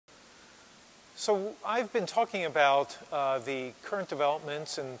So I've been talking about the current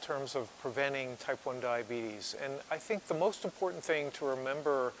developments in terms of preventing type 1 diabetes. And I think the most important thing to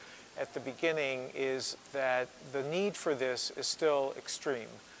remember at the beginning is that the need for this is still extreme.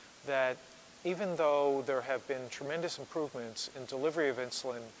 That even though there have been tremendous improvements in delivery of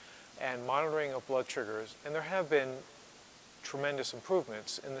insulin and monitoring of blood sugars, and there have been tremendous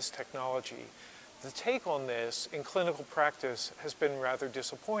improvements in this technology, the take on this in clinical practice has been rather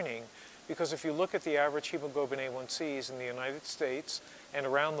disappointing, because if you look at the average hemoglobin A1Cs in the United States and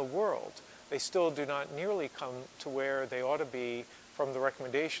around the world, they still do not nearly come to where they ought to be from the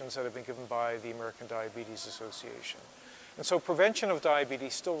recommendations that have been given by the American Diabetes Association. And so prevention of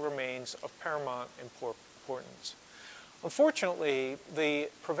diabetes still remains of paramount importance. Unfortunately, the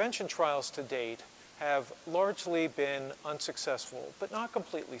prevention trials to date have largely been unsuccessful, but not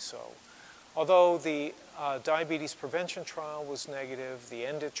completely so. Although the diabetes prevention trial was negative, the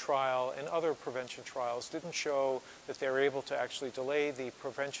ENDIT trial and other prevention trials didn't show that they were able to actually delay the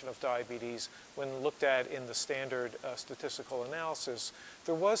prevention of diabetes when looked at in the standard statistical analysis,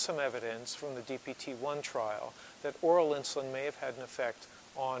 there was some evidence from the DPT-1 trial that oral insulin may have had an effect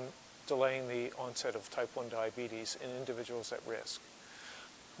on delaying the onset of type 1 diabetes in individuals at risk.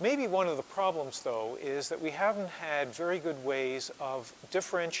 Maybe one of the problems, though, is that we haven't had very good ways of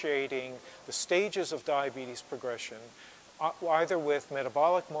differentiating the stages of diabetes progression, either with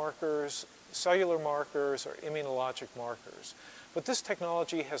metabolic markers, cellular markers, or immunologic markers. But this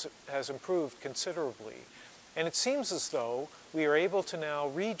technology has improved considerably. And it seems as though we are able to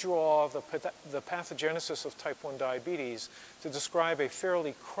now redraw the pathogenesis of type 1 diabetes to describe a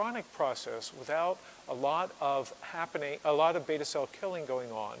fairly chronic process without a lot of beta cell killing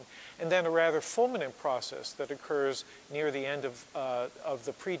going on, and then a rather fulminant process that occurs near the end of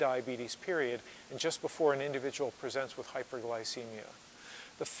the pre-diabetes period and just before an individual presents with hyperglycemia.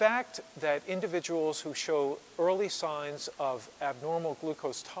 The fact that individuals who show early signs of abnormal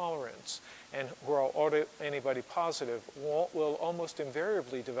glucose tolerance and who are autoantibody positive will almost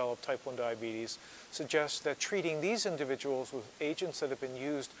invariably develop type 1 diabetes suggests that treating these individuals with agents that have been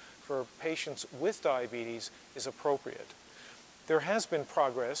used for patients with diabetes is appropriate. There has been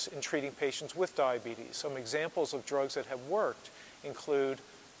progress in treating patients with diabetes. Some examples of drugs that have worked include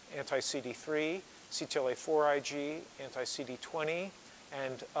anti-CD3, CTLA-4 Ig, anti-CD20,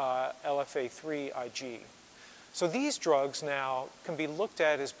 and LFA3 Ig. So these drugs now can be looked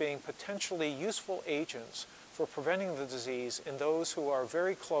at as being potentially useful agents for preventing the disease in those who are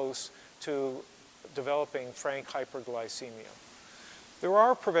very close to developing frank hyperglycemia. There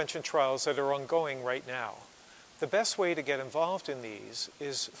are prevention trials that are ongoing right now. The best way to get involved in these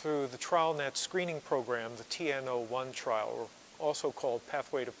is through the TrialNet screening program, the TN01 trial, or also called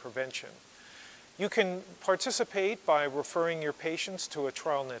Pathway to Prevention. You can participate by referring your patients to a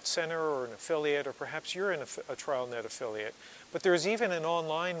TrialNet center or an affiliate, or perhaps you're in a TrialNet affiliate. But there's even an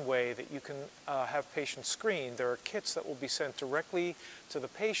online way that you can have patients screened. There are kits that will be sent directly to the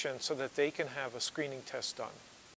patient so that they can have a screening test done.